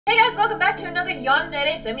guys, welcome back to another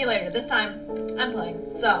Yandere simulator. This time, I'm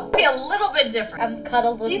playing, so it'll be a little bit different. I'm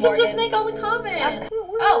cuddled with You can just make all the comments.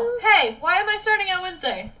 Oh, hey, why am I starting on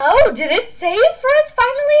Wednesday? Oh, did it say it for us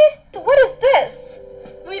finally? So what is this?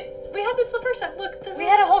 We had this the first time. Look, this We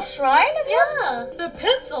had a whole shrine? Yeah, the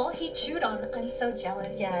pencil he chewed on. I'm so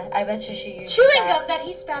jealous. Yeah, I bet you she used Chewing gum that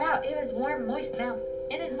he spat out. It was warm, moist mouth.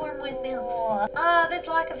 In his warm, moist mouth. This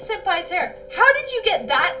lock of senpai's hair. How did you get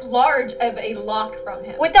that large of a lock from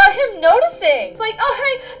him? Without him noticing. It's like, oh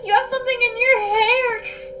hey, you have something in your hair.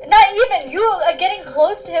 Not even you getting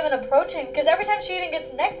close to him and approaching, because every time she even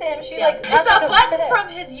gets next to him, she like has it's a like button from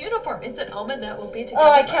his uniform. It's an omen that will be together.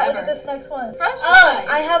 Oh, I can't forever. look at this next one.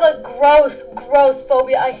 I have a gross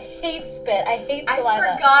phobia. I hate spit. I hate saliva.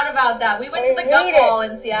 I forgot about that. We went to the gum wall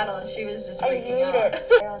in Seattle and she was just freaking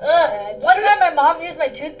out. One time my mom used my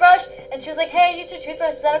toothbrush and she was like, hey, use your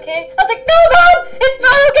toothbrush, is that okay? I was like, no, Mom, it's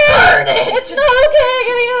not okay. Burn it. It's not okay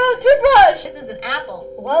getting another toothbrush. This is an apple.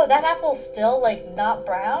 Whoa, that apple's still like not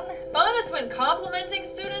brown. Bonus when complimenting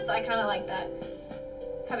students, I kind of like that.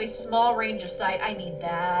 Have a small range of sight. I need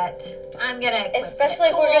that. I'm gonna equip especially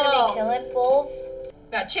if we're gonna be killing fools.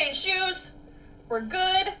 Gotta change shoes. We're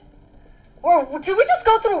good. Did we just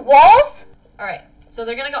go through walls? All right. So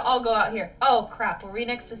they're gonna all go out here. Oh crap! Were we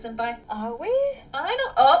next to senpai? Are we? I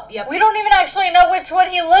know. Oh, yep. We don't even actually know which one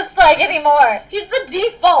he looks like anymore. He's the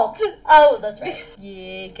default. Oh, that's right.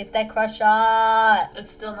 Yeah, get that crush shot. It's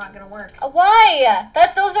still not gonna work. Why?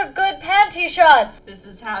 Those are good panty shots. This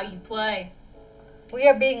is how you play. We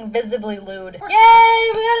are being visibly lewd.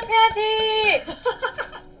 Yay! We got a panty.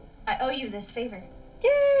 I owe you this favor.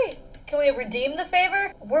 Yay! Can we redeem the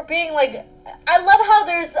favor? We're being like, I love how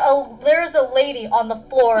there's a lady on the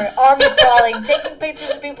floor, army crawling, taking pictures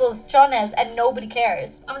of people's chones, and nobody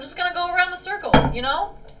cares. I'm just gonna go around the circle, you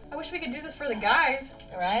know? I wish we could do this for the guys.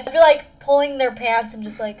 Right? I'd be like pulling their pants and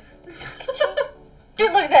just like,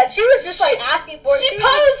 dude, look at that. She was just like asking for it. She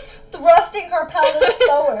posed! Thrusting her pelvis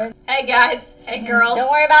forward. Hey guys, hey girls. Don't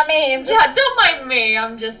worry about me. I'm just don't mind me.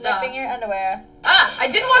 I'm just snipping your underwear. I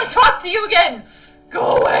didn't want to talk to you again.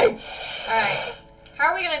 Go away. All right. How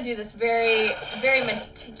are we gonna do this very, very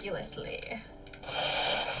meticulously?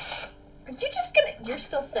 Are you just gonna? You're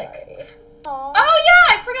still sick. Aww. Oh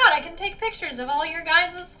yeah, I forgot. I can take pictures of all your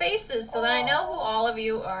guys' faces so that I know who all of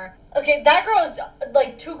you are. Okay, that girl is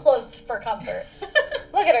like too close for comfort.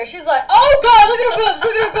 Look at her. She's like, oh god, look at her boobs.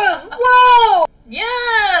 Look at her boobs. Whoa.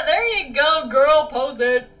 Yeah, there you go, girl. Pose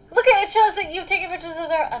it. Look at it, shows that you've taken pictures of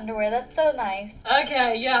their underwear. That's so nice.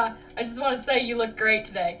 Okay, yeah. I just want to say you look great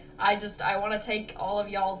today. I want to take all of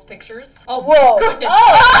y'all's pictures. Oh, whoa. Goodness.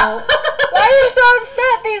 Oh. Why are you so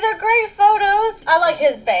upset? These are great photos. I like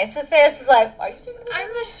his face. His face is like, are you taking pictures? I'm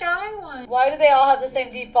the shy one. Why do they all have the same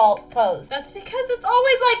default pose? That's because it's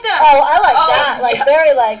always like that. Oh, I like that. Like, yeah.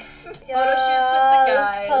 very like, photo shoots with the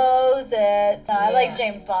guys. Pose it. No, Yeah. I like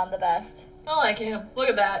James Bond the best. I like him. Look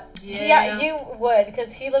at that. Yeah, you would,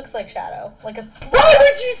 because he looks like Shadow. Like a. Why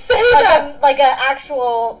would you say that? Like an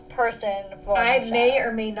actual person. I may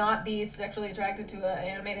or may not be sexually attracted to an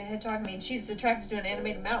animated hedgehog. I mean, she's attracted to an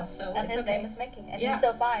animated mouse, so and it's his okay. name is Mickey, and he's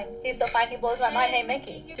so fine. He's so fine. He blows my mind. Hey,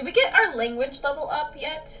 Mickey. Did we get our language level up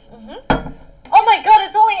yet? Oh my God!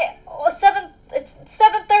 It's only 7. It's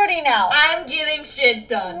 7:30 now. I'm getting shit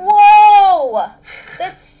done. Whoa!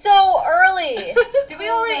 That's so early. Did we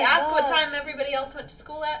already ask what time everybody else went to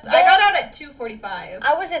school at? I got out at 2:45.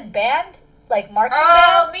 I was in band, like marching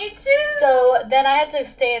band. Oh, me too. So then I had to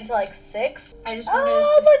stay until like 6. I just wanted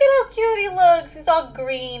Oh, look at how cute he looks. He's all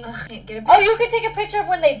green. Can't get a picture. Oh, you can take a picture of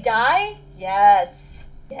when they die? Yes.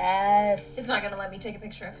 Yes. It's not gonna let me take a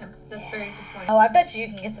picture of him. That's very disappointing. Oh, I bet you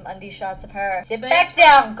can get some undie shots of her. Sit Thanks back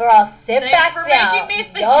down, girl. Sit Thanks back for down. making me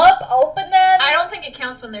think. Yup, open them. I don't think it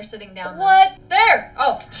counts when they're sitting down. Though. What? There!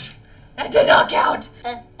 Oh, that did not count.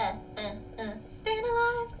 Staying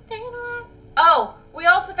alive, staying alive. Oh, we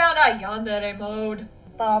also found out Yandere mode.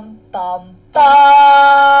 Bum, bum,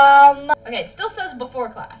 bum. Okay, it still says before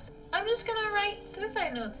class. I'm just gonna write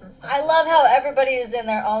suicide notes and stuff. I love how everybody is in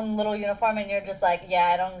their own little uniform and you're just like,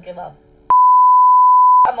 yeah, I don't give up.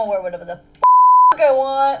 I'm gonna wear whatever the I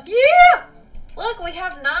want. Yeah! Look, we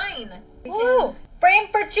have 9. Woo! Frame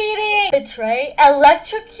for cheating! Betray?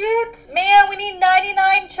 Electrocute? Man, we need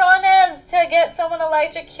 99 chones to get someone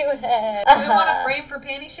electrocuted. We want a frame for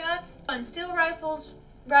panty shots? On steal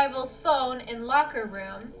rival's phone in locker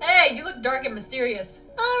room. Hey, you look dark and mysterious.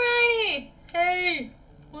 Alrighty. Hey,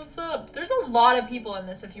 what's up? There's a lot of people in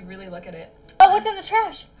this if you really look at it. Oh, what's in the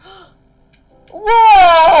trash?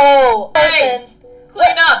 Whoa! Hey, Listen,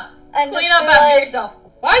 clean up. and Clean just up be after like, yourself.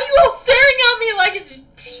 Why are you all staring at me like it's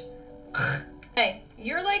just... Hey,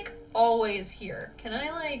 you're like always here. Can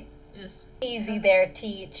I like Just easy there,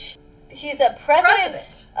 Teach. He's a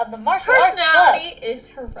president of the martial arts club. Personality is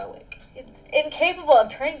heroic. It's incapable of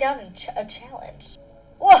turning down a challenge.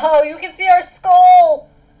 Whoa, you can see our skull.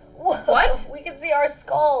 Whoa, What? We can see our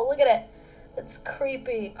skull. Look at it. It's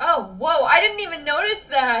creepy. Oh, whoa, I didn't even notice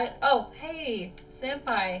that. Oh, hey,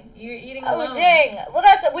 senpai, you're eating alone. Oh, dang. Well,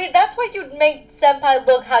 that's why you'd make Senpai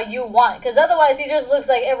look how you want, because otherwise he just looks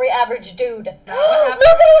like every average dude. Look at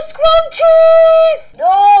her scrunchies!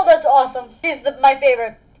 Oh, that's awesome. She's my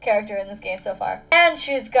favorite character in this game so far. And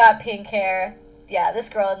she's got pink hair. Yeah, this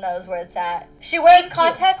girl knows where it's at. She wears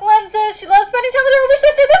contact lenses. She loves spending time with her older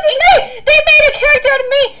sister. This is me! They made a character out of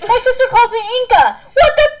me! My sister calls me Inca.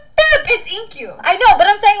 What the flip? It's Inkyu. I know, but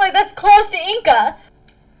I'm saying like that's close to Inca.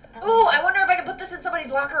 Ooh, I wonder if I can put this in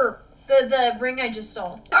somebody's locker. The ring I just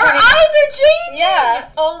stole. Our eyes are changing! Yeah.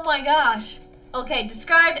 Oh my gosh. Okay,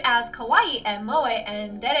 described as kawaii and moe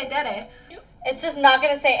and dere dere. It's just not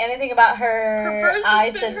gonna say anything about her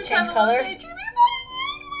eyes that change color.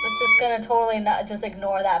 It's just gonna totally not just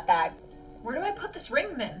ignore that fact. Where do I put this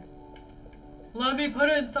ring then? Let me put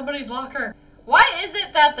it in somebody's locker. Why is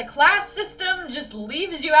it that the class system just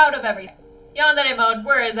leaves you out of everything? Yandere mode,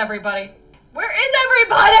 where is everybody? Where is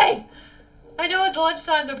everybody? I know it's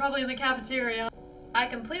lunchtime, they're probably in the cafeteria. I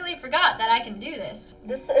completely forgot that I can do this.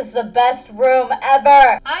 This is the best room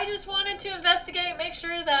ever. I just wanted to investigate, make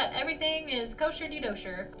sure that everything is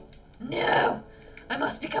kosher-de-dosher. No! I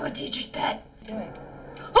must become a teacher's pet. Doing.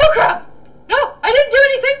 Oh crap! No! I didn't do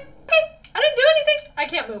anything! Okay, I didn't do anything! I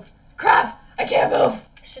can't move. Crap! I can't move!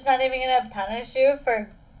 She's not even gonna punish you for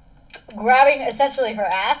grabbing essentially her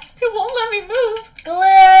ass. It won't let me move.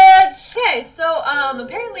 Glitch! Okay, so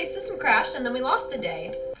apparently system crashed and then we lost a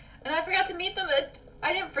day. And I forgot to meet them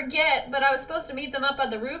I didn't forget, but I was supposed to meet them up at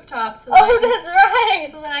the rooftop so that's right!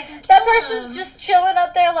 So that I can kill that person's them. just chilling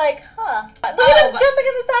up there like, huh. Look at them but- jumping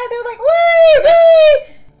in the side, they're like, wait,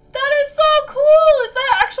 wait! That is so cool! Is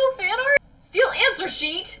that actual fan art? Steal answer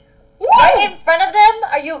sheet! Woo! Right in front of them?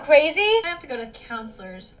 Are you crazy? I have to go to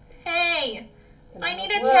counselors. Hey! I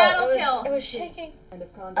need a Whoa, tattletale. It was shaking.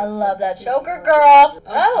 I love that choker, girl.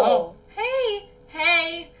 Oh.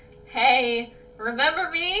 Hey. Remember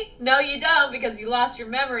me? No, you don't, because you lost your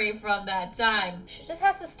memory from that time. She just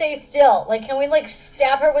has to stay still. Like, can we, like,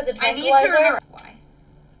 stab her with the I tranquilizer? need to remember. Y.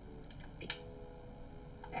 B.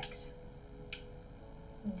 X.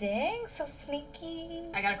 Dang, so sneaky.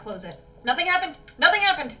 I gotta close it. Nothing happened. Nothing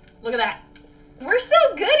happened. Look at that. We're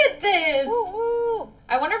so good at this. Woo-hoo.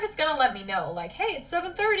 I wonder if it's gonna let me know. Like, hey, it's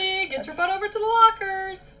 7:30. Get your butt over to the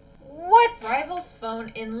lockers. What? Rival's phone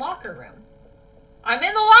in locker room. I'm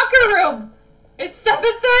in the locker room. It's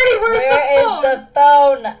 7:30. Where is the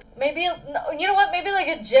phone? Maybe, you know what? Maybe like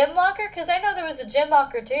a gym locker? Because I know there was a gym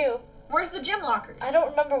locker too. Where's the gym lockers? I don't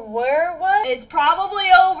remember where it was. It's probably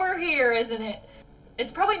over here, isn't it?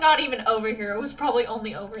 It's probably not even over here. It was probably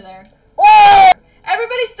only over there. Whoa!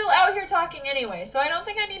 Everybody's still out here talking anyway, so I don't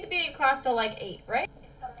think I need to be in class till like 8, right? Is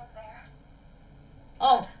someone there?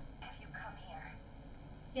 Oh. Have you come here?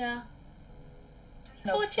 Yeah.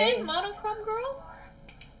 No Full of chain, face. monochrome girl?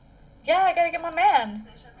 Yeah, I gotta get my man.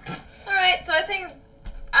 Alright, so I think,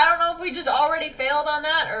 I don't know if we just already failed on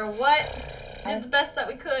that or what. Did the best that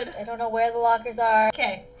we could. I don't know where the lockers are.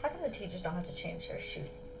 Okay. How come the teachers don't have to change their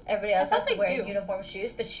shoes? Everybody else I has thought to they wear do. uniform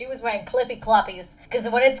shoes, but she was wearing clippy cloppies. Because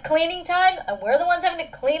when it's cleaning time, and we're the ones having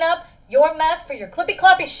to clean up your mess for your clippy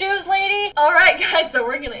cloppy shoes, lady. Alright guys, so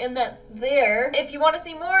we're gonna end that there. If you want to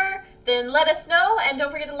see more, then let us know. And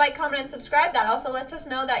don't forget to like, comment, and subscribe. That also lets us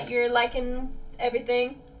know that you're liking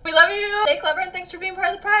everything. We love you. Stay clever and thanks for being part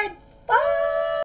of the Pride. Bye.